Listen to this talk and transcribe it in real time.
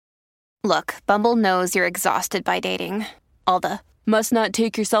Look, Bumble knows you're exhausted by dating. All the must not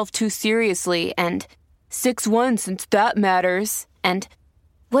take yourself too seriously and 6'1" since that matters. And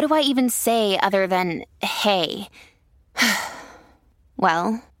what do I even say other than hey?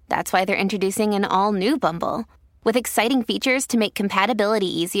 Well, that's why they're introducing an all-new Bumble with exciting features to make compatibility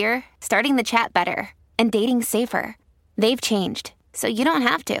easier, starting the chat better, and dating safer. They've changed, so you don't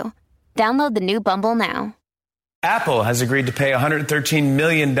have to. Download the new Bumble now. Apple has agreed to pay $113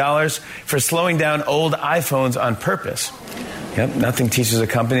 million for slowing down old iPhones on purpose. Yep, nothing teaches a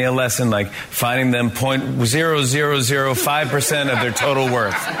company a lesson like finding them 0.0005% of their total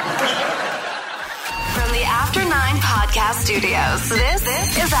worth. From the After 9 podcast studios, this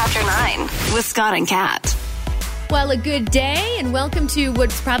is After 9 with Scott and Kat. Well, a good day and welcome to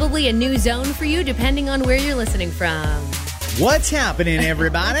what's probably a new zone for you, depending on where you're listening from. What's happening,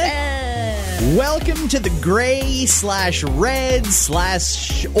 everybody? Welcome to the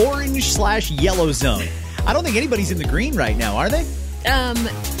gray/red/orange/yellow zone. I don't think anybody's in the green right now, are they? No,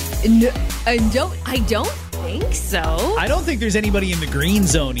 I don't think so. I don't think there's anybody in the green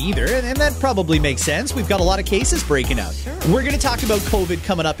zone either, and that probably makes sense. We've got a lot of cases breaking out. Sure. We're going to talk about COVID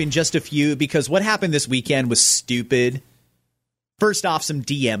coming up in just a few, because what happened this weekend was stupid. First off, some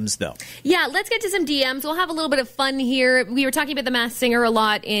DMs, though. Yeah, let's get to some DMs. We'll have a little bit of fun here. We were talking about The Masked Singer a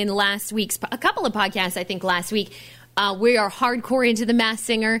lot in last week's, a couple of podcasts, I think, last week. We are hardcore into The Masked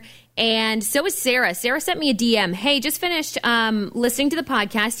Singer, and so is Sarah. Sarah sent me a DM. Hey, just finished listening to the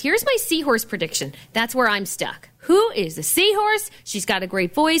podcast. Here's my seahorse prediction. That's where I'm stuck. Who is the seahorse? She's got a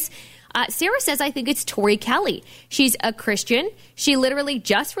great voice. Sarah says, I think it's Tori Kelly. She's a Christian. She literally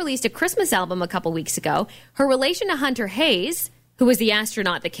just released a Christmas album a couple weeks ago. Her relation to Hunter Hayes, who was the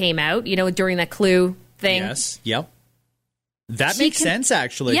astronaut that came out, during that Clue thing. Yes, yep. That makes sense,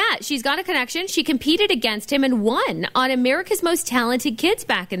 actually. Yeah, she's got a connection. She competed against him and won on America's Most Talented Kids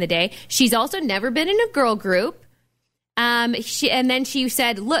back in the day. She's also never been in a girl group. And then she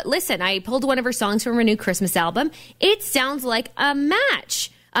said, "Look, listen, I pulled one of her songs from her new Christmas album. It sounds like a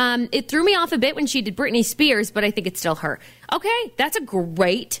match. It threw me off a bit when she did Britney Spears, but I think it's still her." Okay, that's a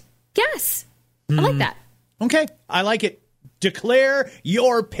great guess. I like that. Okay, I like it. Declare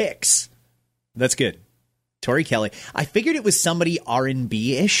your picks. That's good. Tori Kelly. I figured it was somebody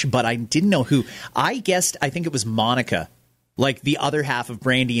R&B-ish, but I didn't know who. I think it was Monica, like the other half of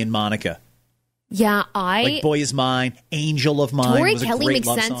Brandy and Monica. Yeah, like Boy Is Mine, Angel of Mine. Tori Kelly makes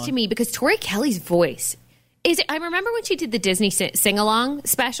sense to me because Tori Kelly's voice is. I remember when she did the Disney sing-along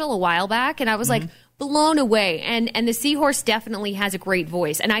special a while back, and I was like blown away. And the seahorse definitely has a great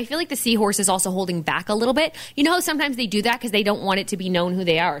voice, and I feel like the seahorse is also holding back a little bit. You know how sometimes they do that because they don't want it to be known who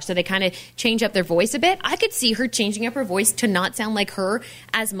they are, so they kind of change up their voice a bit. I could see her changing up her voice to not sound like her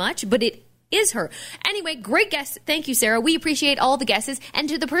as much, but it is her. Anyway, great guess. Thank you, Sarah. We appreciate all the guesses. And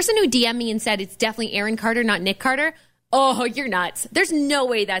to the person who DM'd me and said it's definitely Aaron Carter, not Nick Carter, oh, you're nuts. There's no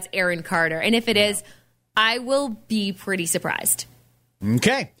way that's Aaron Carter. And if it is, I will be pretty surprised.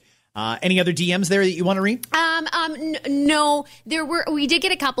 Okay. Any other DMs there that you want to read? No. We did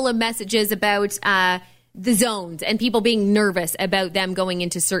get a couple of messages about the zones and people being nervous about them going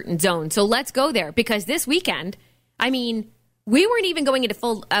into certain zones. So let's go there, because this weekend, we weren't even going into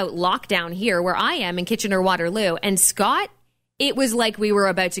full out lockdown here where I am in Kitchener-Waterloo. And Scott, it was like we were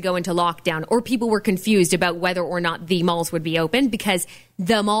about to go into lockdown, or people were confused about whether or not the malls would be open, because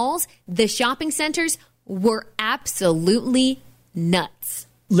the malls, the shopping centers were absolutely nuts.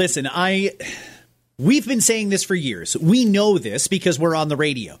 Listen, we've been saying this for years. We know this because we're on the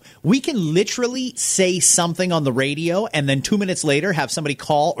radio. We can literally say something on the radio and then 2 minutes later have somebody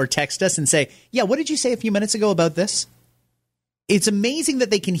call or text us and say, yeah, what did you say a few minutes ago about this? It's amazing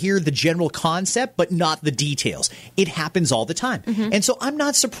that they can hear the general concept, but not the details. It happens all the time. Mm-hmm. And so I'm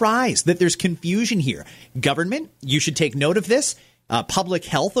not surprised that there's confusion here. Government, you should take note of this. Public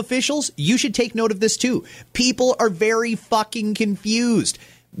health officials, you should take note of this too. People are very fucking confused.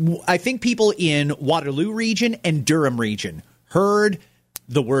 I think people in Waterloo region and Durham region heard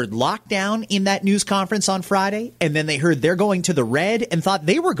the word lockdown in that news conference on Friday, and then they heard they're going to the red and thought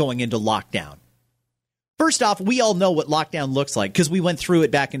they were going into lockdown. First off, we all know what lockdown looks like because we went through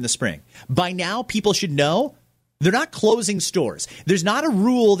it back in the spring. By now, people should know they're not closing stores. There's not a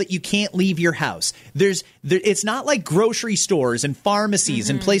rule that you can't leave your house. It's not like grocery stores and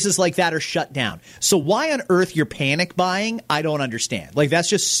pharmacies and places like that are shut down. So why on earth you're panic buying, I don't understand. Like, that's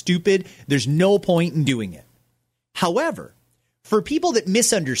just stupid. There's no point in doing it. However, for people that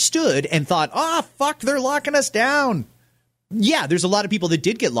misunderstood and thought, fuck, they're locking us down. Yeah, there's a lot of people that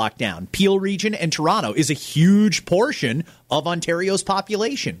did get locked down. Peel region and Toronto is a huge portion of Ontario's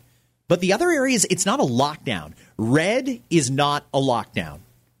population. But the other areas, it's not a lockdown. Red is not a lockdown.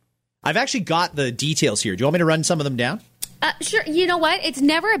 I've actually got the details here. Do you want me to run some of them down? Sure. You know what? It's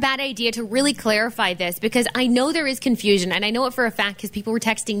never a bad idea to really clarify this because I know there is confusion, and I know it for a fact because people were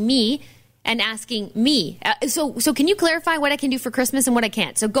texting me and asking me. So can you clarify what I can do for Christmas and what I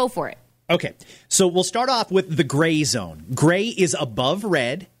can't? So go for it. Okay. So we'll start off with the gray zone. Gray is above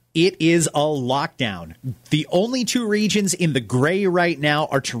red. It is a lockdown. The only two regions in the gray right now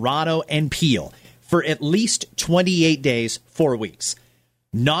are Toronto and Peel for at least 28 days, 4 weeks.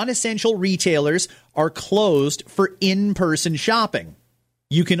 Non-essential retailers are closed for in-person shopping.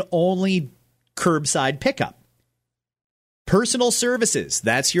 You can only curbside pickup. Personal services,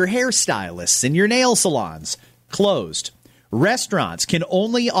 that's your hairstylists and your nail salons, closed. Restaurants can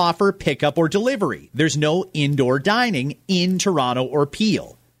only offer pickup or delivery. There's no indoor dining in Toronto or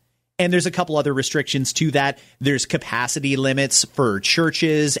Peel. And there's a couple other restrictions to that. There's capacity limits for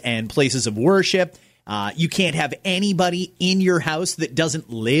churches and places of worship. You can't have anybody in your house that doesn't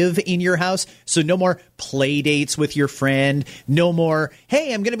live in your house. So no more play dates with your friend. No more,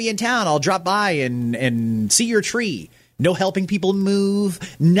 hey, I'm going to be in town. I'll drop by and see your tree. No helping people move.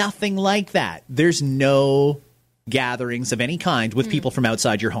 Nothing like that. There's no gatherings of any kind with people from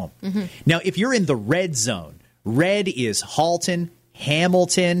outside your home. Mm-hmm. Now, if you're in the red zone, red is Halton,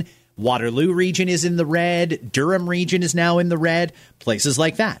 Hamilton, Waterloo region is in the red. Durham region is now in the red. Places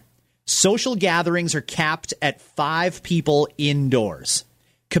like that. Social gatherings are capped at 5 people indoors.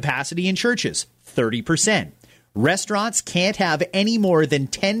 Capacity in churches, 30%. Restaurants can't have any more than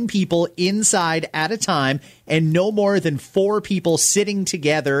 10 people inside at a time and no more than 4 people sitting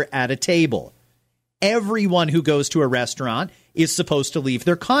together at a table. Everyone who goes to a restaurant is supposed to leave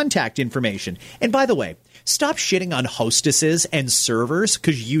their contact information. And by the way, stop shitting on hostesses and servers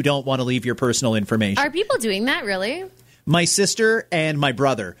because you don't want to leave your personal information. Are people doing that, really? My sister and my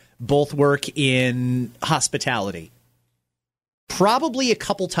brother both work in hospitality. Probably a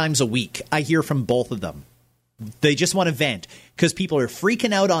couple times a week, I hear from both of them. They just want to vent because people are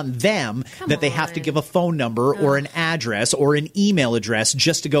freaking out on them they have to give a phone number or an address or an email address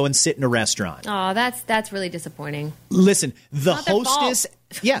just to go and sit in a restaurant. Oh, that's really disappointing. Listen, the hostess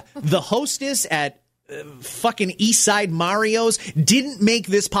at fucking Eastside Mario's didn't make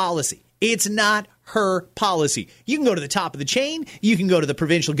this policy. It's not her policy. You can go to the top of the chain. You can go to the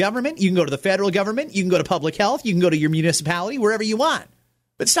provincial government. You can go to the federal government. You can go to public health. You can go to your municipality, wherever you want.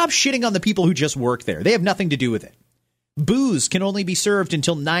 But stop shitting on the people who just work there. They have nothing to do with it. Booze can only be served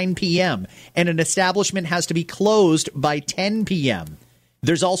until 9 p.m., and an establishment has to be closed by 10 p.m.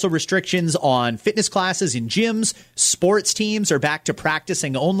 There's also restrictions on fitness classes in gyms. Sports teams are back to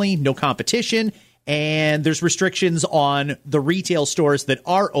practicing only, no competition. And there's restrictions on the retail stores that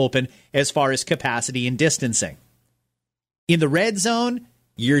are open as far as capacity and distancing. In the red zone,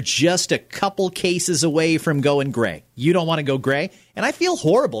 you're just a couple cases away from going gray. You don't want to go gray. And I feel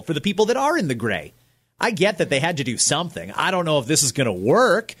horrible for the people that are in the gray. I get that they had to do something. I don't know if this is going to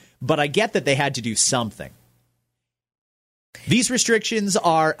work, but I get that they had to do something. These restrictions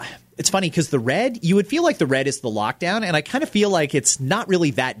are, it's funny because the red, you would feel like the red is the lockdown, and I kind of feel like it's not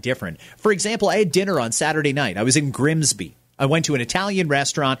really that different. For example, I had dinner on Saturday night. I was in Grimsby. I went to an Italian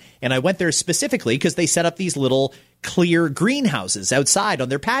restaurant, and I went there specifically because they set up these little clear greenhouses outside on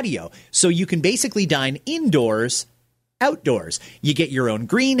their patio. So you can basically dine indoors, outdoors. You get your own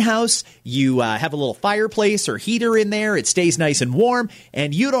greenhouse. You have a little fireplace or heater in there. It stays nice and warm,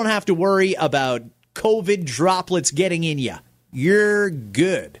 and you don't have to worry about COVID droplets getting in you. You're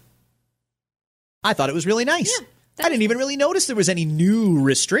good. I thought it was really nice. Yeah, I didn't even really notice there was any new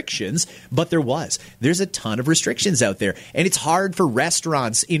restrictions, but there was. There's a ton of restrictions out there, and it's hard for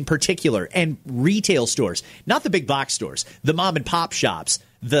restaurants in particular and retail stores, not the big box stores, the mom and pop shops,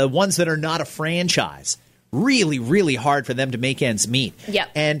 the ones that are not a franchise. Really, really hard for them to make ends meet.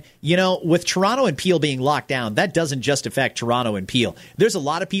 Yep. And, you know, with Toronto and Peel being locked down, that doesn't just affect Toronto and Peel. There's a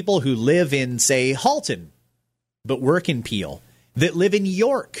lot of people who live in, say, Halton, but work in Peel, that live in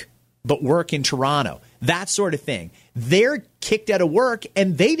York, but work in Toronto, that sort of thing. They're kicked out of work,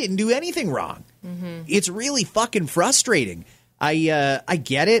 and they didn't do anything wrong. Mm-hmm. It's really fucking frustrating. I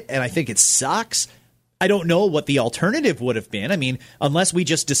get it, and I think it sucks. I don't know what the alternative would have been. I mean, unless we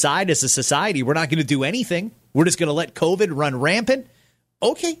just decide as a society we're not going to do anything, we're just going to let COVID run rampant.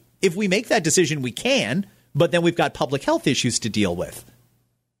 Okay, if we make that decision, we can, but then we've got public health issues to deal with.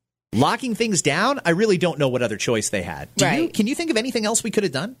 Locking things down, I really don't know what other choice they had. Can you think of anything else we could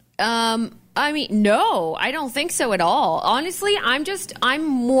have done? I mean, no, I don't think so at all. Honestly, I'm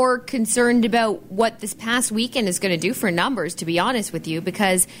more concerned about what this past weekend is going to do for numbers, to be honest with you,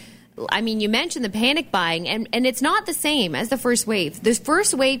 because I mean, you mentioned the panic buying, and it's not the same as the first wave. The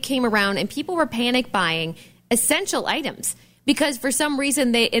first wave came around, and people were panic buying essential items. because for some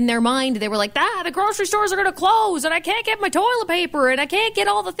reason in their mind they were like, the grocery stores are going to close and I can't get my toilet paper and I can't get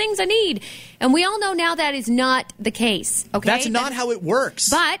all the things I need. And we all know now that is not the case. Okay, that's not how it works.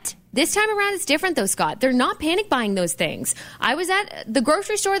 But this time around it's different though, Scott. They're not panic buying those things. I was at the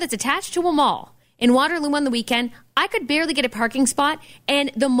grocery store that's attached to a mall in Waterloo on the weekend. I could barely get a parking spot,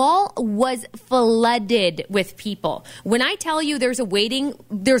 and the mall was flooded with people. When I tell you there's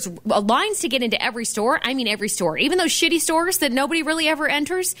lines to get into every store, I mean every store. Even those shitty stores that nobody really ever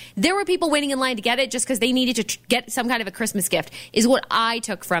enters, there were people waiting in line to get it just because they needed to get some kind of a Christmas gift, is what I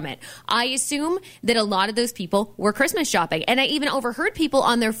took from it. I assume that a lot of those people were Christmas shopping, and I even overheard people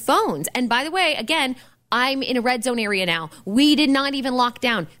on their phones. And by the way, again, I'm in a red zone area now. We did not even lock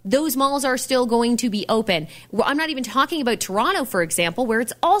down. Those malls are still going to be open. I'm not even talking about Toronto, for example, where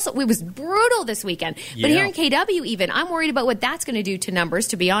it was brutal this weekend. Yeah. But here in KW even, I'm worried about what that's going to do to numbers,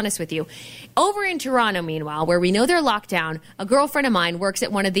 to be honest with you. Over in Toronto, meanwhile, where we know they're locked down, a girlfriend of mine works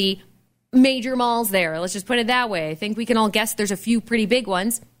at one of the major malls there. Let's just put it that way. I think we can all guess there's a few pretty big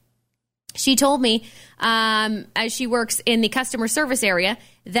ones. She told me, as she works in the customer service area,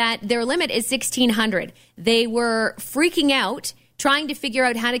 that their limit is 1,600. They were freaking out, trying to figure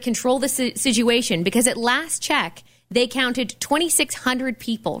out how to control the situation, because at last check, they counted 2,600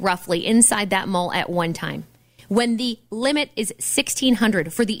 people roughly inside that mall at one time, when the limit is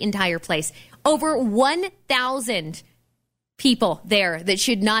 1,600 for the entire place. Over 1,000 people there that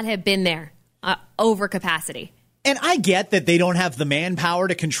should not have been there, over capacity. And I get that they don't have the manpower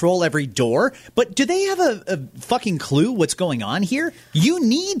to control every door, but do they have a fucking clue what's going on here? You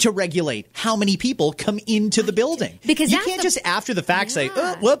need to regulate how many people come into the building. Because you can't just after the fact say,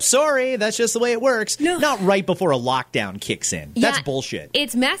 whoops, sorry, that's just the way it works. No. Not right before a lockdown kicks in. That's bullshit.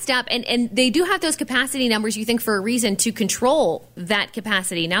 It's messed up, and they do have those capacity numbers, you think, for a reason to control that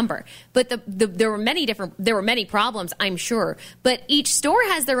capacity number. But there were many problems, I'm sure. But each store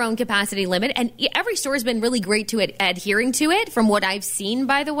has their own capacity limit, and every store has been really great to adhering to it, from what I've seen,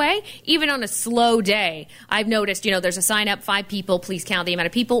 by the way. Even on a slow day, I've noticed, there's a sign up, 5 people, please count the amount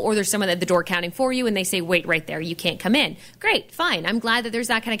of people, or there's someone at the door counting for you, and they say, wait right there, you can't come in. Great, fine. I'm glad that there's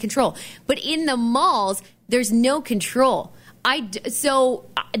that kind of control. But in the malls, there's no control.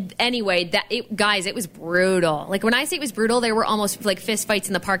 Anyway, guys, it was brutal. Like, when I say it was brutal, there were almost like fist fights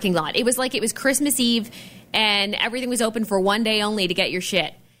in the parking lot. It was like it was Christmas Eve, and everything was open for one day only to get your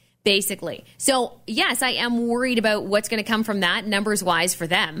shit, basically. So, yes, I am worried about what's going to come from that, numbers-wise, for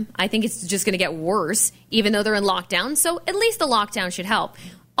them. I think it's just going to get worse, even though they're in lockdown. So at least the lockdown should help.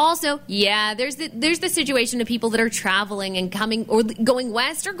 Also, yeah, there's the situation of people that are traveling and coming, or going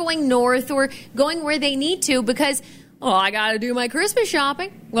west or going north, or going where they need to because, I got to do my Christmas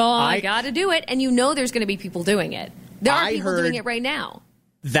shopping. Well, I got to do it. And there's going to be people doing it. There are people doing it right now.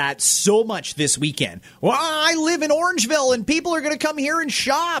 That so much this weekend. Well, I live in Orangeville, and people are going to come here and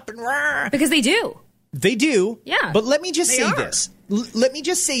shop. Because they do. They do. Yeah. But let me just say this. Let me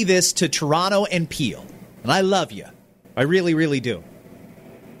just say this to Toronto and Peel. And I love you. I really, really do.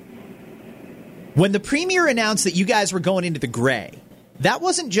 When the Premier announced that you guys were going into the gray, that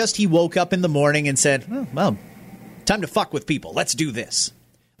wasn't just he woke up in the morning and said, well, time to fuck with people. Let's do this.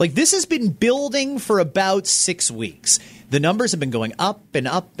 Like, this has been building for about 6 weeks. The numbers have been going up and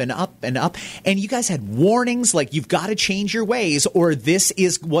up and up and up. And you guys had warnings like, you've got to change your ways or this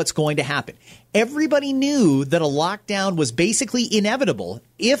is what's going to happen. Everybody knew that a lockdown was basically inevitable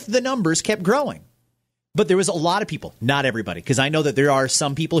if the numbers kept growing. But there was a lot of people, not everybody, because I know that there are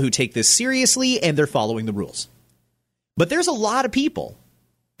some people who take this seriously and they're following the rules. But there's a lot of people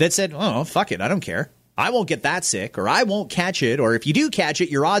that said, fuck it, I don't care. I won't get that sick, or I won't catch it, or if you do catch it,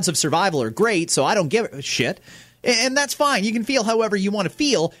 your odds of survival are great, so I don't give a shit. And that's fine. You can feel however you want to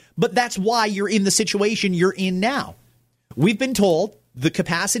feel, but that's why you're in the situation you're in now. We've been told the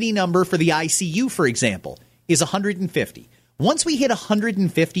capacity number for the ICU, for example, is 150. Once we hit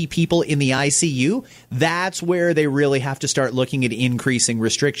 150 people in the ICU, that's where they really have to start looking at increasing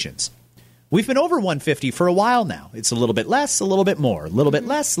restrictions. We've been over 150 for a while now. It's a little bit less, a little bit more, a little bit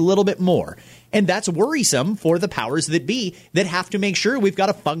less, a little bit more. And that's worrisome for the powers that be that have to make sure we've got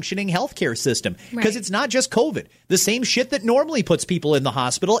a functioning healthcare system. Because It's not just COVID. The same shit that normally puts people in the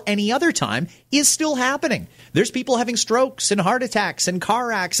hospital any other time is still happening. There's people having strokes and heart attacks and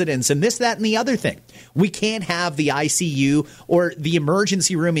car accidents and this, that, and the other thing. We can't have the ICU or the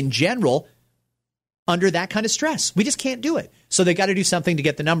emergency room in general under that kind of stress. We just can't do it. So they got to do something to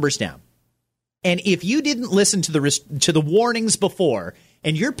get the numbers down. And if you didn't listen to the warnings before,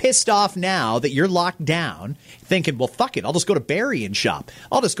 and you're pissed off now that you're locked down, thinking, well, fuck it, I'll just go to Barrie and shop.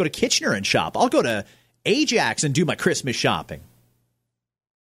 I'll just go to Kitchener and shop. I'll go to Ajax and do my Christmas shopping.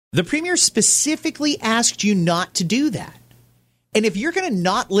 The Premier specifically asked you not to do that. And if you're going to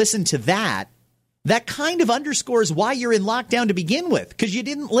not listen to that, that kind of underscores why you're in lockdown to begin with, because you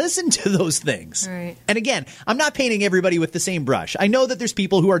didn't listen to those things. Right. And again, I'm not painting everybody with the same brush. I know that there's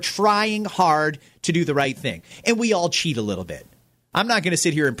people who are trying hard to do the right thing, and we all cheat a little bit. I'm not going to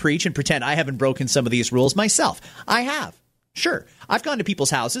sit here and preach and pretend I haven't broken some of these rules myself. I have. Sure. I've gone to people's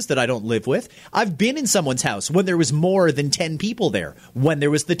houses that I don't live with. I've been in someone's house when there was more than 10 people there, when there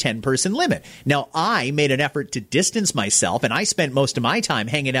was the 10-person limit. Now, I made an effort to distance myself, and I spent most of my time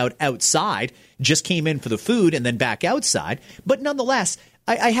hanging out outside, just came in for the food and then back outside. But nonetheless,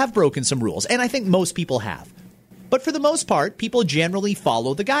 I have broken some rules, and I think most people have. But for the most part, people generally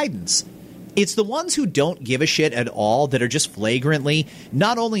follow the guidance. It's the ones who don't give a shit at all that are just flagrantly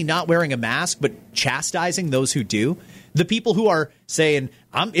not only not wearing a mask, but chastising those who do. The people who are saying,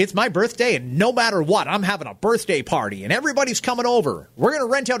 it's my birthday, and no matter what, I'm having a birthday party, and everybody's coming over. We're going to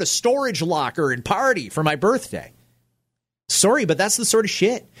rent out a storage locker and party for my birthday. Sorry, but that's the sort of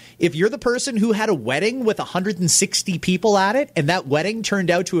shit. If you're the person who had a wedding with 160 people at it, and that wedding turned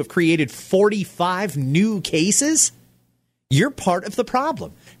out to have created 45 new cases, you're part of the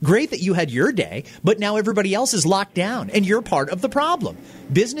problem. Great that you had your day, but now everybody else is locked down, and you're part of the problem.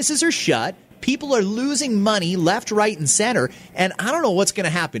 Businesses are shut. People are losing money left, right, and center, and I don't know what's going to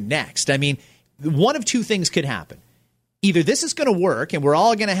happen next. I mean, one of two things could happen. Either this is going to work, and we're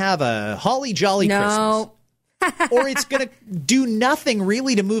all going to have a holly jolly Christmas, or it's going to do nothing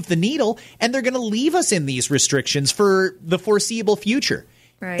really to move the needle, and they're going to leave us in these restrictions for the foreseeable future.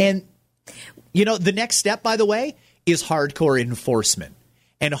 Right. And, you know, the next step, by the way, is hardcore enforcement.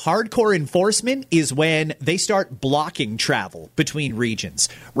 And hardcore enforcement is when they start blocking travel between regions.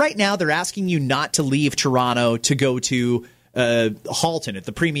 Right now, they're asking you not to leave Toronto to go to Halton at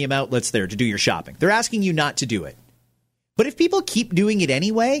the premium outlets there to do your shopping. They're asking you not to do it. But if people keep doing it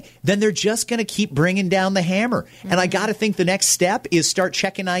anyway, then they're just going to keep bringing down the hammer. Mm-hmm. And I got to think the next step is start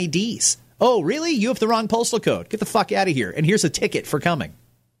checking IDs. Oh, really? You have the wrong postal code. Get the fuck out of here. And here's a ticket for coming.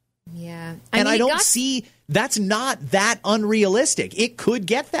 Yeah. I don't see that's not that unrealistic. It could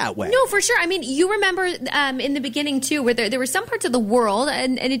get that way. No, for sure. I mean, you remember in the beginning, too, where there were some parts of the world,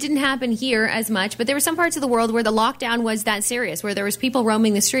 and it didn't happen here as much, but there were some parts of the world where the lockdown was that serious, where there was people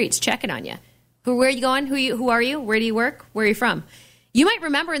roaming the streets checking on you. Where are you going? Who are you? Where do you work? Where are you from? You might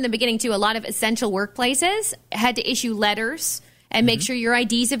remember in the beginning, too, a lot of essential workplaces had to issue letters and make sure your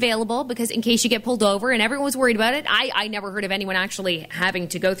ID's available, because in case you get pulled over, and everyone was worried about it. I never heard of anyone actually having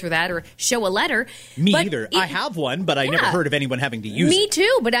to go through that or show a letter. Me either. I have one, but I never heard of anyone having to use it. Me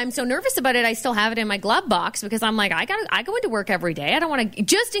too, but I'm so nervous about it, I still have it in my glove box, because I'm like, I go into work every day. I don't want to,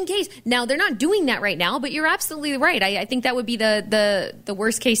 just in case. Now, they're not doing that right now, but you're absolutely right. I think that would be the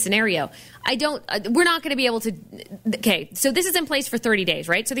worst case scenario. We're not going to be able to. Okay, so this is in place for 30 days,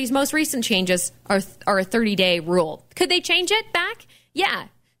 right? So these most recent changes are a 30-day rule. Could they change it back? Yeah.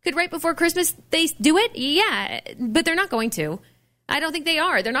 Could right before Christmas they do it? Yeah. But they're not going to. I don't think they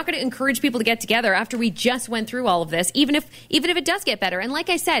are. They're not going to encourage people to get together after we just went through all of this, even if it does get better. And like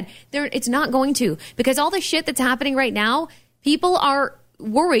I said, it's not going to, because all the shit that's happening right now, people are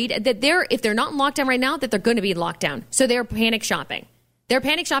worried that if they're not in lockdown right now, that they're going to be in lockdown. So they're panic shopping. They're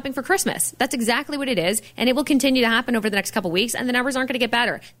panic shopping for Christmas. That's exactly what it is, and it will continue to happen over the next couple of weeks, and the numbers aren't going to get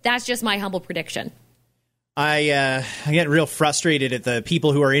better. That's just my humble prediction. I get real frustrated at the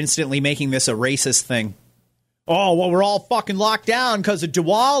people who are instantly making this a racist thing. Oh, well, we're all fucking locked down because of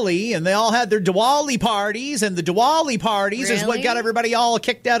Diwali, and they all had their Diwali parties, and the Diwali parties is what got everybody all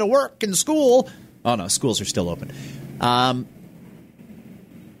kicked out of work and school. Oh, no, schools are still open.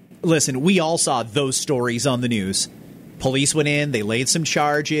 Listen, we all saw those stories on the news. Police went in, they laid some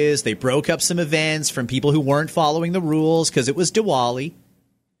charges, they broke up some events from people who weren't following the rules because it was Diwali.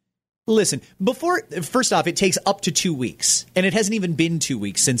 Listen, first off, it takes up to 2 weeks, and it hasn't even been 2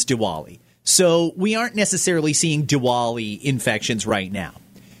 weeks since Diwali. So we aren't necessarily seeing Diwali infections right now.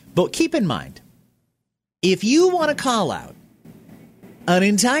 But keep in mind, if you want to call out an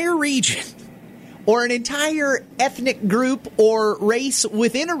entire region or an entire ethnic group or race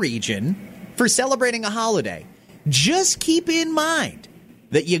within a region for celebrating a holiday, just keep in mind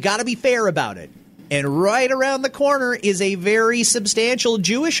that you got to be fair about it. And right around the corner is a very substantial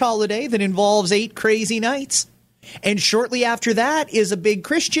Jewish holiday that involves 8 crazy nights. And shortly after that is a big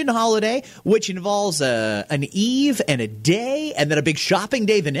Christian holiday, which involves an eve and a day, and then a big shopping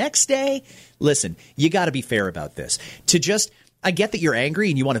day the next day. Listen, you got to be fair about this. I get that you're angry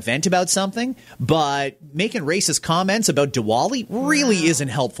and you want to vent about something, but making racist comments about Diwali really isn't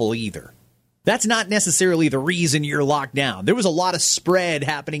helpful either. That's not necessarily the reason you're locked down. There was a lot of spread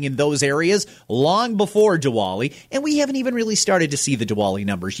happening in those areas long before Diwali, and we haven't even really started to see the Diwali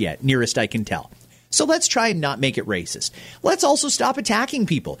numbers yet, nearest I can tell. So let's try and not make it racist. Let's also stop attacking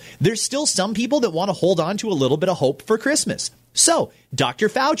people. There's still some people that want to hold on to a little bit of hope for Christmas. So Dr.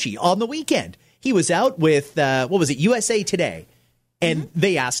 Fauci on the weekend, he was out with, USA Today. And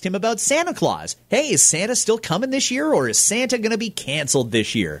they asked him about Santa Claus. Hey, is Santa still coming this year, or is Santa going to be canceled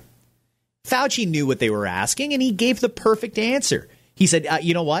this year? Fauci knew what they were asking, and he gave the perfect answer. He said,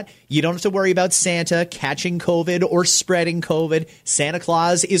 you know what? You don't have to worry about Santa catching COVID or spreading COVID. Santa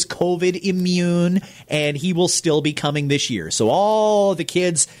Claus is COVID immune, and he will still be coming this year. So all the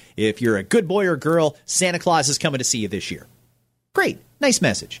kids, if you're a good boy or girl, Santa Claus is coming to see you this year. Great. Nice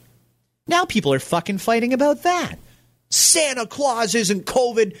message. Now people are fucking fighting about that. Santa Claus isn't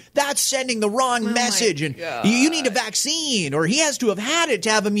COVID. That's sending the wrong message. And you need a vaccine, or he has to have had it to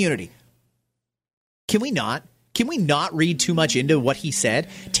have immunity. Can we not? Can we not read too much into what he said?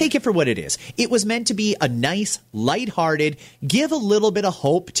 Take it for what it is. It was meant to be a nice, lighthearted, give a little bit of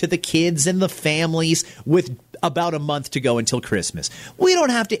hope to the kids and the families with about a month to go until Christmas. We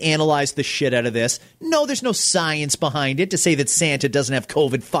don't have to analyze the shit out of this. No, there's no science behind it to say that Santa doesn't have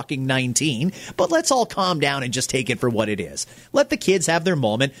COVID-19. But let's all calm down and just take it for what it is. Let the kids have their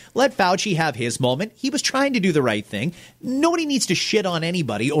moment. Let Fauci have his moment. He was trying to do the right thing. Nobody needs to shit on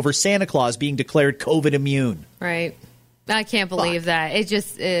anybody over Santa Claus being declared COVID immune. Right. I can't believe that. It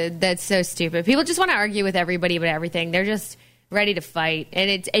just, that's so stupid. People just want to argue with everybody about everything. They're just ready to fight.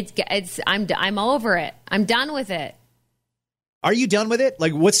 And I'm over it. I'm done with it. Are you done with it?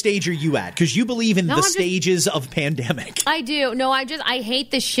 Like, what stage are you at? Because you believe in stages of pandemic. I do. No, I hate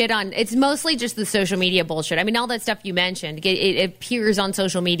the shit on, it's mostly just the social media bullshit. I mean, all that stuff you mentioned, it appears on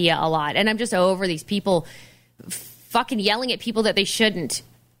social media a lot. And I'm just over these people fucking yelling at people that they shouldn't.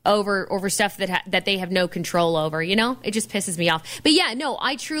 Over stuff that they have no control over, you know? It just pisses me off. But yeah, no,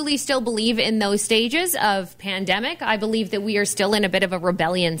 I truly still believe in those stages of pandemic. I believe that we are still in a bit of a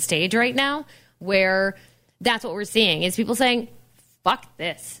rebellion stage right now, where that's what we're seeing, is people saying, fuck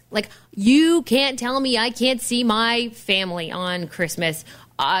this. Like, you can't tell me I can't see my family on Christmas.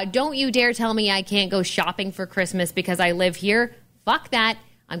 Don't you dare tell me I can't go shopping for Christmas because I live here. Fuck that.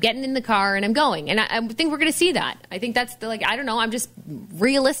 I'm getting in the car and I'm going. And I think we're going to see that. I think that's I don't know. I'm just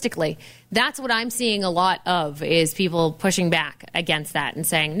realistically, that's what I'm seeing a lot of, is people pushing back against that and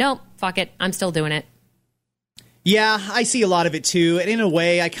saying, nope, fuck it. I'm still doing it. Yeah, I see a lot of it too. And in a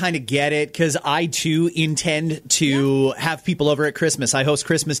way, I kind of get it, because I too intend to have people over at Christmas. I host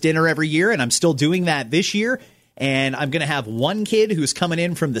Christmas dinner every year, and I'm still doing that this year. And I'm going to have one kid who's coming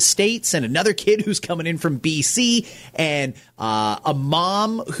in from the States, and another kid who's coming in from BC, and a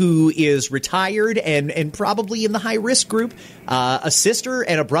mom who is retired and probably in the high-risk group, a sister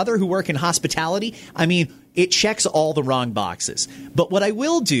and a brother who work in hospitality. I mean, it checks all the wrong boxes. But what I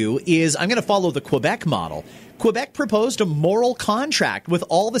will do is I'm going to follow the Quebec model. Quebec proposed a moral contract with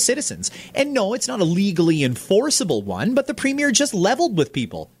all the citizens. And no, it's not a legally enforceable one, but the premier just leveled with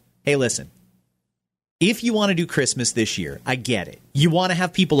people. Hey, listen. If you want to do Christmas this year, I get it. You want to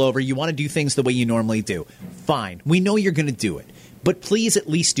have people over. You want to do things the way you normally do. Fine. We know you're going to do it. But please at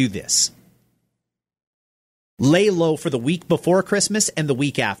least do this. Lay low for the week before Christmas and the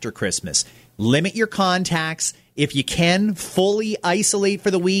week after Christmas. Limit your contacts. If you can, fully isolate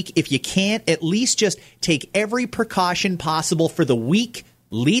for the week. If you can't, at least just take every precaution possible for the week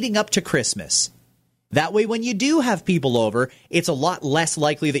leading up to Christmas. That way, when you do have people over, it's a lot less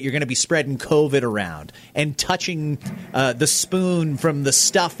likely that you're going to be spreading COVID around and touching the spoon from the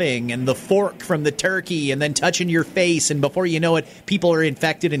stuffing and the fork from the turkey and then touching your face. And before you know it, people are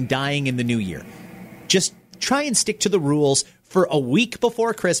infected and dying in the new year. Just try and stick to the rules for a week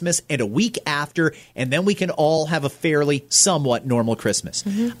before Christmas and a week after, and then we can all have a fairly somewhat normal Christmas.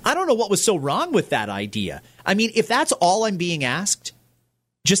 Mm-hmm. I don't know what was so wrong with that idea. I mean, if that's all I'm being asked,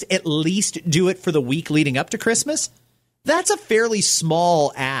 just at least do it for the week leading up to Christmas. That's a fairly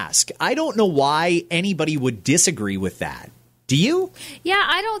small ask. I don't know why anybody would disagree with that. Do you? Yeah,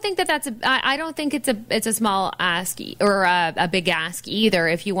 I don't think I don't think it's a small ask or a big ask either.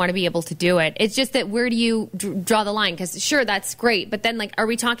 If you want to be able to do it, it's just that where do you draw the line? Because sure, that's great, but then like, are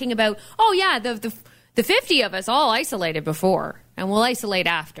we talking about? Oh yeah, the 50 of us all isolated before, and we'll isolate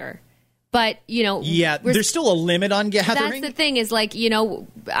after. But, you know... Yeah, there's still a limit on gathering. That's the thing is, like, you know,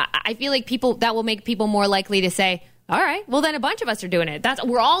 I feel like that will make people more likely to say, all right, well, then a bunch of us are doing it.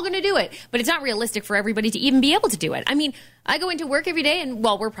 We're all going to do it. But it's not realistic for everybody to even be able to do it. I mean, I go into work every day and,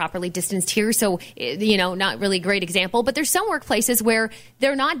 well, we're properly distanced here, so, you know, not really a great example. But there's some workplaces where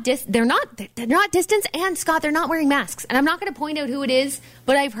they're not distanced, and, Scott, they're not wearing masks. And I'm not going to point out who it is,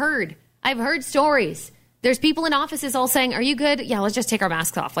 but I've heard stories. There's people in offices all saying, are you good? Yeah, let's just take our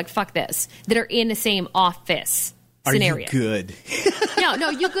masks off. Like, fuck this. That are in the same office. scenario. Are you good? No,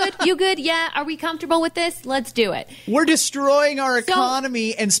 you good? You good? Yeah. Are we comfortable with this? Let's do it. We're destroying our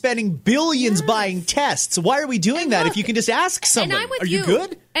economy and spending billions buying tests. Why are we doing that if you can just ask somebody? And I'm with are you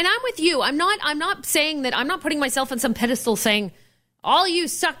good? And I'm with you. I'm not saying that. I'm not putting myself on some pedestal saying all you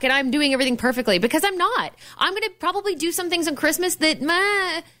suck and I'm doing everything perfectly, because I'm not. I'm going to probably do some things on Christmas that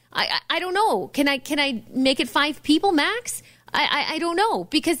I don't know. Can I make it 5 people max? I don't know,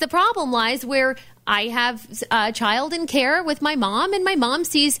 because the problem lies where I have a child in care with my mom, and my mom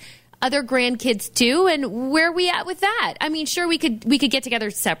sees other grandkids too. And where are we at with that? I mean, sure, we could get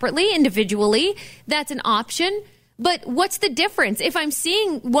together separately, individually. That's an option. But what's the difference if I'm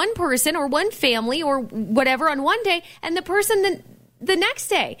seeing one person or one family or whatever on one day and the person the next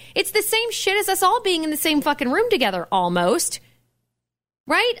day? It's the same shit as us all being in the same fucking room together, almost.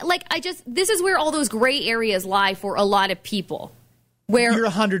 Right? Like, this is where all those gray areas lie for a lot of people. Where you're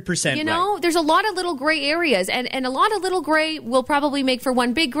 100% you know, right. There's a lot of little gray areas, and a lot of little gray will probably make for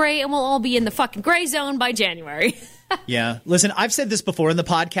one big gray, and we'll all be in the fucking gray zone by January. Yeah. Listen, I've said this before in the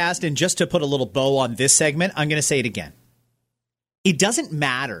podcast, and just to put a little bow on this segment, I'm going to say it again. It doesn't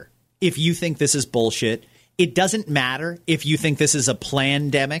matter if you think this is bullshit. It doesn't matter if you think this is a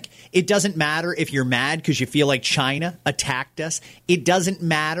plandemic. It doesn't matter if you're mad because you feel like China attacked us. It doesn't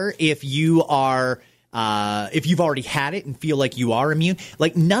matter if you are if you've already had it and feel like you are immune.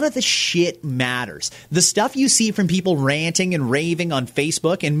 Like, none of the shit matters. The stuff you see from people ranting and raving on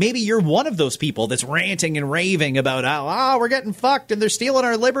Facebook, and maybe you're one of those people that's ranting and raving about how we're getting fucked and they're stealing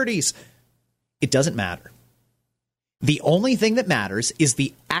our liberties. It doesn't matter. The only thing that matters is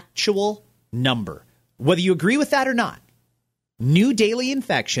the actual number. Whether you agree with that or not, new daily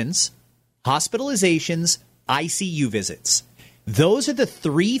infections, hospitalizations, ICU visits. Those are the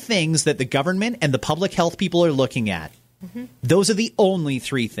 3 things that the government and the public health people are looking at. Mm-hmm. Those are the only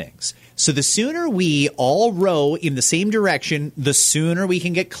 3 things. So the sooner we all row in the same direction, the sooner we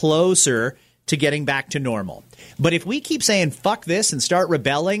can get closer to getting back to normal. But if we keep saying fuck this and start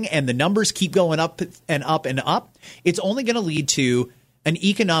rebelling and the numbers keep going up and up and up, it's only going to lead to an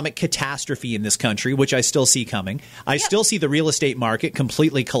economic catastrophe in this country, which I still see coming. I still see the real estate market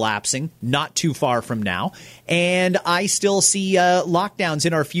completely collapsing not too far from now. And I still see lockdowns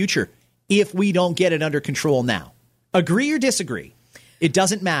in our future if we don't get it under control now. Agree or disagree, it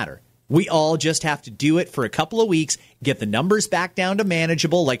doesn't matter. We all just have to do it for a couple of weeks, get the numbers back down to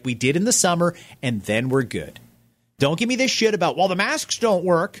manageable like we did in the summer, and then we're good. Don't give me this shit about, well, the masks don't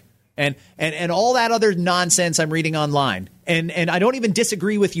work. And all that other nonsense I'm reading online. And I don't even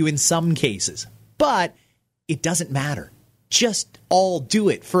disagree with you in some cases. But it doesn't matter. Just all do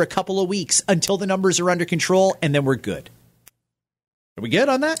it for a couple of weeks until the numbers are under control, and then we're good. Are we good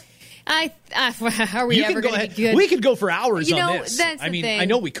on that? Are we ever going to be good? We could go for hours on this. That's the thing. I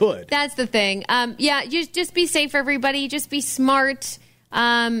know we could. That's the thing. Just be safe, everybody. Just be smart.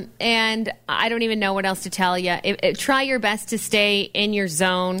 And I don't even know what else to tell you. Try your best to stay in your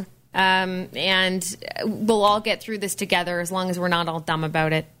zone. And we'll all get through this together as long as we're not all dumb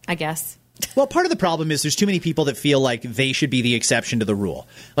about it, I guess. Well, part of the problem is there's too many people that feel like they should be the exception to the rule.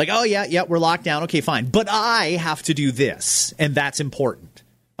 Like, oh, yeah, we're locked down. Okay, fine. But I have to do this, and that's important.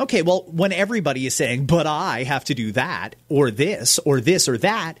 Okay, well, when everybody is saying, but I have to do that, or this, or this, or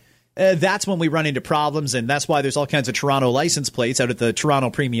that, that's when we run into problems, and that's why there's all kinds of Toronto license plates out at the Toronto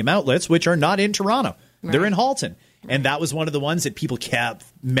Premium Outlets, which are not in Toronto. Right. They're in Halton. And that was one of the ones that people kept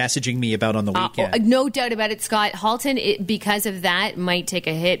messaging me about on the weekend. No doubt about it, Scott. Halton, because of that, might take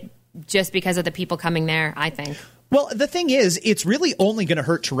a hit just because of the people coming there, I think. Well, the thing is, it's really only going to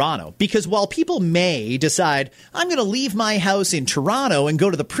hurt Toronto, because while people may decide, I'm going to leave my house in Toronto and go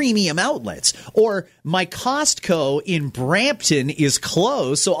to the Premium Outlets, or my Costco in Brampton is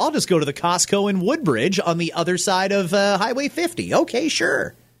closed, so I'll just go to the Costco in Woodbridge on the other side of Highway 50. Okay,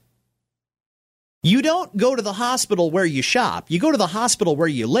 sure. You don't go to the hospital where you shop. You go to the hospital where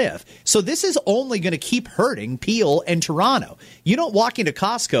you live. So this is only going to keep hurting Peel and Toronto. You don't walk into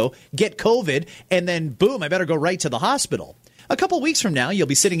Costco, get COVID, and then, boom, I better go right to the hospital. A couple weeks from now, you'll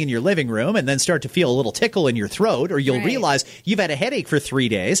be sitting in your living room and then start to feel a little tickle in your throat, or you'll realize you've had a headache for 3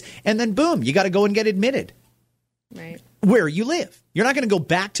 days, and then, boom, you got to go and get admitted. Right. Where you live. You're not going to go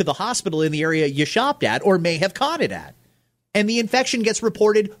back to the hospital in the area you shopped at or may have caught it at. And the infection gets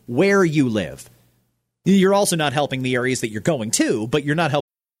reported where you live. You're also not helping the areas that you're going to, but you're not helping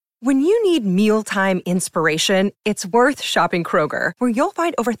When you need mealtime inspiration, it's worth shopping Kroger, where you'll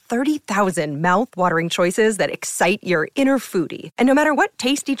find over 30,000 mouth-watering choices that excite your inner foodie. And no matter what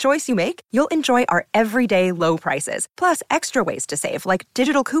tasty choice you make, you'll enjoy our everyday low prices, plus extra ways to save, like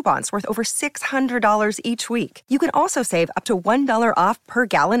digital coupons worth over $600 each week. You can also save up to $1 off per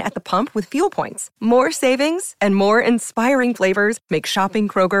gallon at the pump with fuel points. More savings and more inspiring flavors make shopping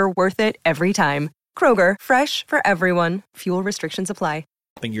Kroger worth it every time. Kroger, fresh for everyone. Fuel restrictions apply.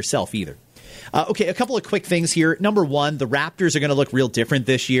 Yourself either. Okay, a couple of quick things here. Number one, the Raptors are going to look real different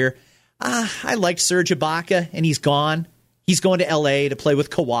this year. I liked Serge Ibaka, and he's gone. He's going to L.A. to play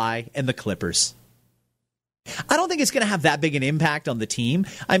with Kawhi and the Clippers. I don't think it's going to have that big an impact on the team.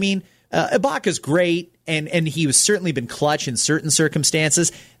 I mean, Ibaka's great, and he has certainly been clutch in certain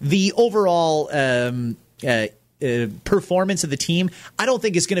circumstances. The overall performance of the team, I don't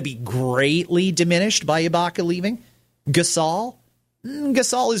think is going to be greatly diminished by Ibaka leaving.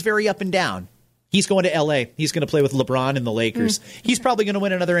 Gasol is very up and down. He's going to L.A. He's going to play with LeBron and the Lakers. He's probably going to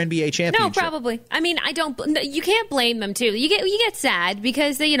win another NBA championship. No, probably. I mean, you can't blame them too. You get sad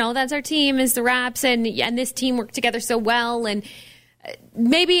because that's our team, is the Raps, and this team worked together so well, and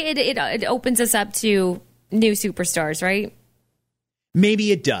maybe it opens us up to new superstars, right?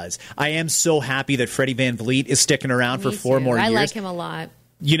 Maybe it does. I am so happy that Freddie VanVleet is sticking around for 4 more years. I like him a lot.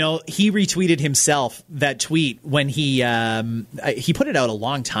 He retweeted himself that tweet when he put it out a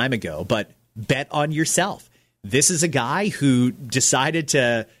long time ago, but bet on yourself. This is a guy who decided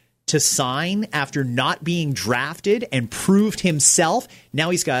to sign after not being drafted and proved himself. Now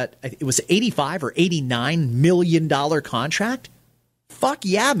he's got, it was $85 or $89 million contract. Fuck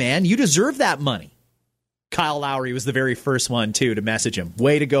yeah, man. You deserve that money. Kyle Lowry was the very first one, too, to message him.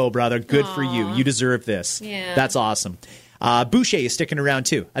 Way to go, brother. Good for you. You deserve this. Yeah. That's awesome. Boucher is sticking around,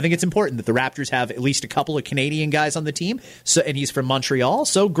 too. I think it's important that the Raptors have at least a couple of Canadian guys on the team, and he's from Montreal,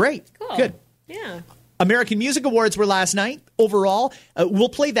 so great. Cool. Good. Yeah. American Music Awards were last night. Overall, we'll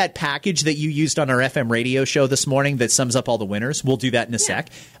play that package that you used on our FM radio show this morning that sums up all the winners. We'll do that in a sec.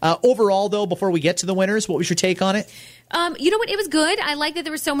 Overall, though, before we get to the winners, what was your take on it? You know what? It was good. I like that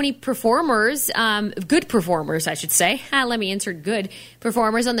there were so many performers, good performers, I should say. Let me insert good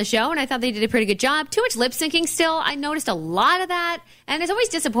performers on the show, and I thought they did a pretty good job. Too much lip syncing still. I noticed a lot of that, and it's always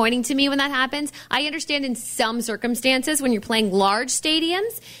disappointing to me when that happens. I understand in some circumstances when you're playing large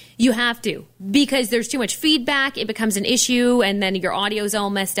stadiums, you have to, because there's too much feedback. It becomes an issue, and then your audio's all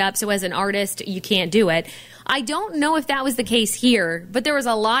messed up. So as an artist, you can't do it. I don't know if that was the case here, but there was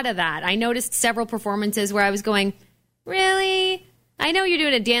a lot of that. I noticed several performances where I was going, really? I know you're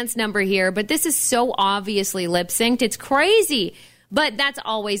doing a dance number here, but this is so obviously lip-synced. It's crazy. But that's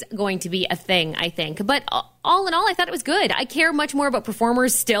always going to be a thing, I think. But all in all, I thought it was good. I care much more about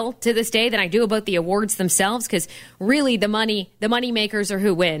performers still to this day than I do about the awards themselves, because really the money makers are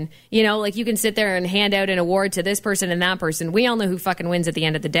who win. Like you can sit there and hand out an award to this person and that person. We all know who fucking wins at the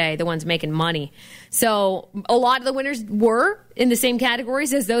end of the day, the ones making money. So a lot of the winners were in the same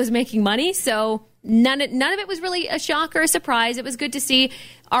categories as those making money. So none of it was really a shock or a surprise. It was good to see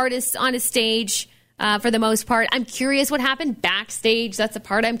artists on a stage. For the most part, I'm curious what happened backstage. That's the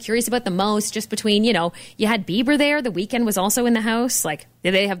part I'm curious about the most. Just between, you had Bieber there. The Weeknd was also in the house. Like,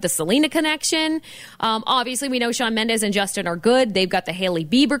 did they have the Selena connection? Obviously, we know Shawn Mendes and Justin are good. They've got the Hailey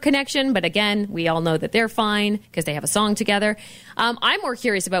Bieber connection. But again, we all know that they're fine because they have a song together. I'm more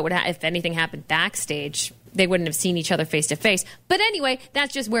curious about if anything happened backstage. They wouldn't have seen each other face to face. But anyway,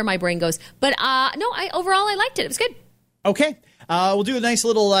 that's just where my brain goes. But overall, I liked it. It was good. Okay. We'll do a nice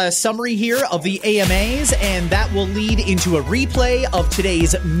little summary here of the AMAs, and that will lead into a replay of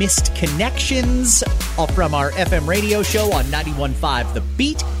today's missed connections from our FM radio show on 91.5 The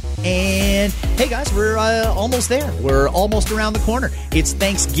Beat. And hey guys, we're almost there. We're almost around the corner. It's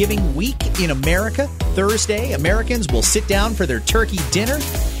Thanksgiving week in America. Thursday, Americans will sit down for their turkey dinner.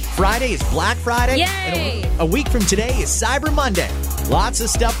 Friday is Black Friday. Yay! And a week from today is Cyber Monday. Lots of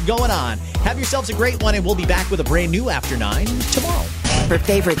stuff going on. Have yourselves a great one, and we'll be back with a brand new After 9 tomorrow. For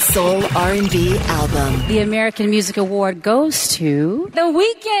favorite soul R&B album, the American Music Award goes to The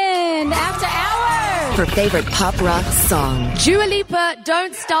Weeknd, After Hours. For favorite pop rock song, Dua Lipa,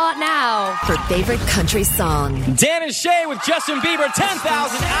 Don't Start Now. For favorite country song, Dan and Shay with Justin Bieber,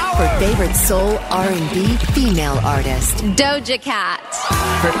 10,000 Hours. For favorite soul R&B female artist, Doja Cat.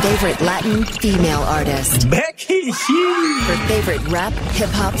 For favorite Latin female artist, Becky G. For favorite rap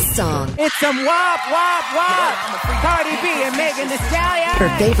hip-hop song, It's some wop, wop, wop. Cardi B and Megan Thee Stallion. For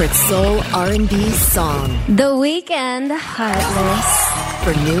favorite soul R&B song, The Weeknd, Heartless.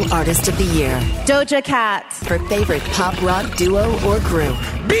 For new artist of the year, Doja Cat. For favorite pop rock duo or group,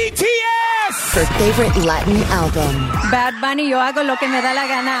 BTS. Yes! For favorite Latin album. Bad Bunny, yo hago lo que me da la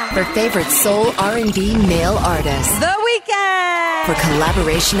gana. For favorite soul R&B male artist. The Weeknd. For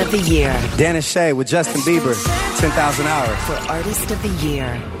collaboration of the year. Dennis Shea with Justin Bieber, 10,000 Hours. For artist of the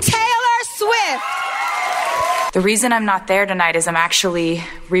year. Taylor Swift. The reason I'm not there tonight is I'm actually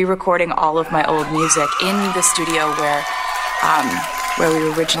re-recording all of my old music in the studio where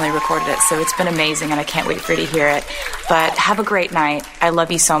we originally recorded it. So it's been amazing, and I can't wait for you to hear it. But have a great night. I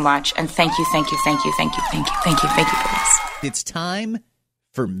love you so much, and thank you for this. It's time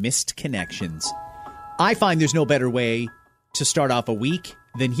for Missed Connections. I find there's no better way to start off a week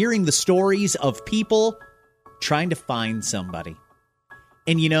than hearing the stories of people trying to find somebody.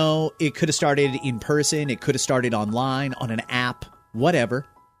 And, you know, it could have started in person. It could have started online, on an app, whatever.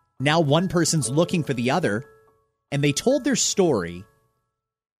 Now one person's looking for the other, and they told their story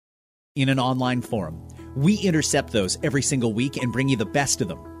in an online forum. We intercept those every single week and bring you the best of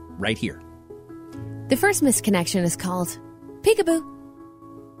them right here. The first misconnection is called Peekaboo.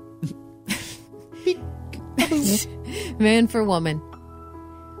 Man for woman.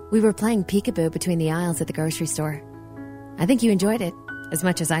 We were playing peekaboo between the aisles at the grocery store. I think you enjoyed it as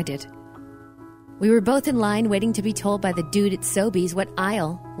much as I did. We were both in line waiting to be told by the dude at Sobeys what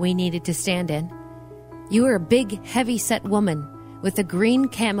aisle we needed to stand in. You were a big, heavy-set woman with a green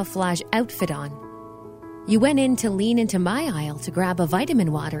camouflage outfit on. You went in to lean into my aisle to grab a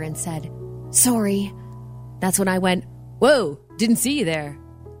vitamin water and said, "Sorry." That's when I went, "Whoa, didn't see you there."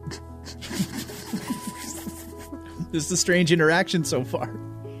 This is a strange interaction so far.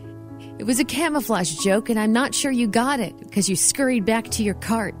 It was a camouflage joke, and I'm not sure you got it because you scurried back to your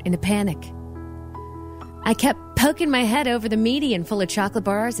cart in a panic. I kept poking my head over the median full of chocolate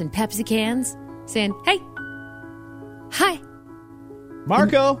bars and Pepsi cans, saying, "Hey, hi.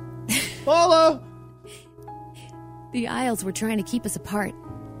 Marco, follow." The aisles were trying to keep us apart.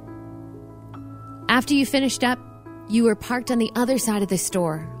 After you finished up, you were parked on the other side of the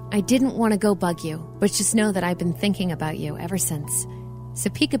store. I didn't want to go bug you, but just know that I've been thinking about you ever since. So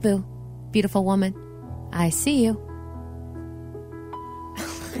peekaboo, beautiful woman. I see you.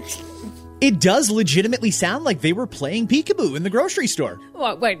 It does legitimately sound like they were playing peekaboo in the grocery store.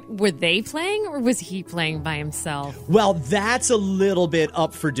 What, wait, were they playing or was he playing by himself? Well, that's a little bit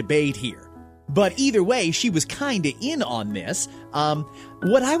up for debate here. But either way, she was kind of in on this.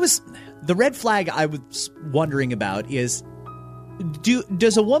 The red flag I was wondering about is,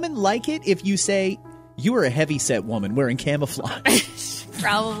 does a woman like it if you say, "You were a heavy-set woman wearing camouflage"?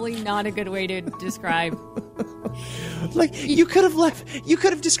 Probably not a good way to describe. Like, you could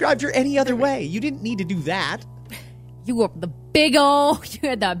have described her any other way. You didn't need to do that. You had the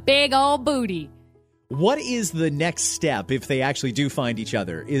big old booty. What is the next step if they actually do find each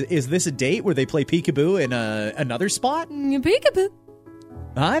other? Is this a date where they play peekaboo in another spot? Peekaboo.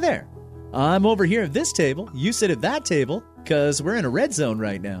 Hi there. I'm over here at this table. You sit at that table because we're in a red zone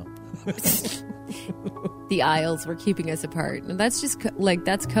right now. The aisles were keeping us apart. And that's just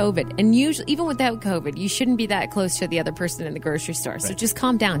that's COVID. And usually, even without COVID, you shouldn't be that close to the other person in the grocery store. So just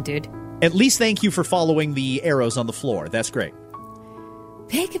calm down, dude. At least thank you for following the arrows on the floor. That's great.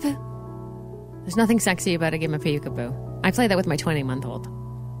 Peekaboo. There's nothing sexy about a game of peekaboo. I play that with my 20-month-old.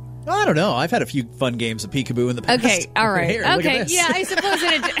 I don't know. I've had a few fun games of peekaboo in the past. Okay, all right. Here, okay, yeah, I suppose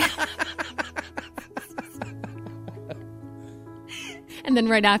it. And then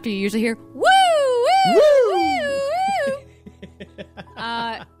right after, you usually hear, "Woo, woo, woo,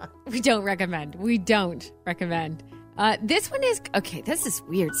 woo." We don't recommend. This one is, okay, this is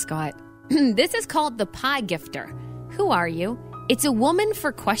weird, Scott. This is called the Pie Gifter. Who are you? It's a woman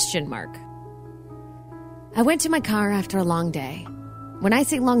for question mark. I went to my car after a long day. When I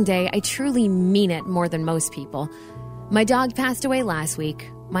say long day, I truly mean it more than most people. My dog passed away last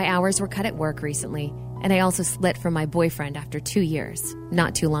week. My hours were cut at work recently. And I also split from my boyfriend after 2 years,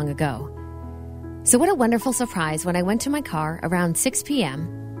 not too long ago. So what a wonderful surprise when I went to my car around 6 p.m.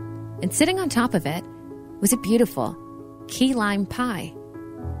 and sitting on top of it was a beautiful key lime pie.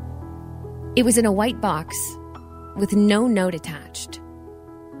 It was in a white box with no note attached.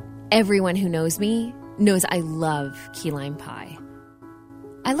 Everyone who knows me knows I love key lime pie.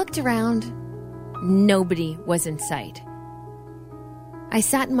 I looked around. Nobody was in sight. I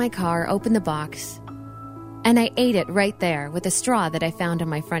sat in my car, opened the box, and I ate it right there with a straw that I found on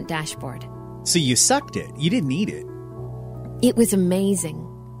my front dashboard. So you sucked it. You didn't eat it. It was amazing.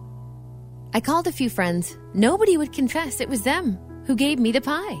 I called a few friends. Nobody would confess it was them who gave me the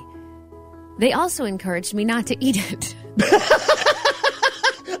pie. They also encouraged me not to eat it.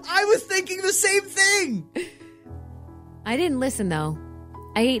 I was thinking the same thing. I didn't listen, though.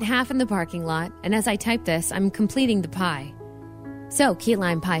 I ate half in the parking lot, and as I type this, I'm completing the pie. So, key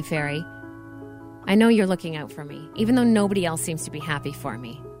lime pie fairy, I know you're looking out for me, even though nobody else seems to be happy for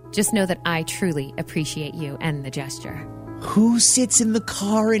me. Just know that I truly appreciate you and the gesture. Who sits in the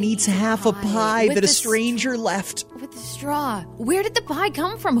car and eats half a pie that a stranger left? With the straw. Where did the pie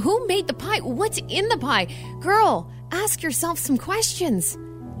come from? Who made the pie? What's in the pie? Girl, ask yourself some questions.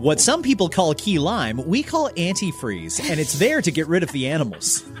 What some people call key lime, we call antifreeze, and it's there to get rid of the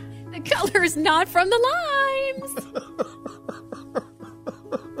animals. The color is not from the limes.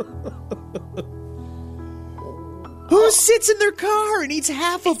 Who sits in their car and eats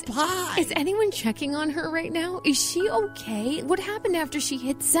half a pie? Is anyone checking on her right now? Is she okay? What happened after she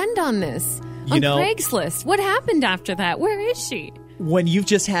hit send on this? On Craigslist. What happened after that? Where is she? When you've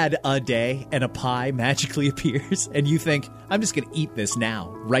just had a day and a pie magically appears and you think, I'm just going to eat this now,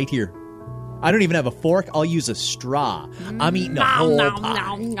 right here. I don't even have a fork. I'll use a straw. I'm eating a whole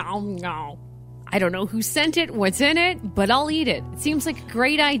pie. No. I don't know who sent it, what's in it, but I'll eat it. It seems like a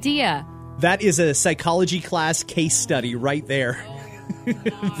great idea. That is a psychology class case study right there.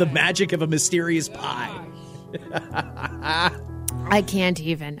 The magic of a mysterious pie. I can't.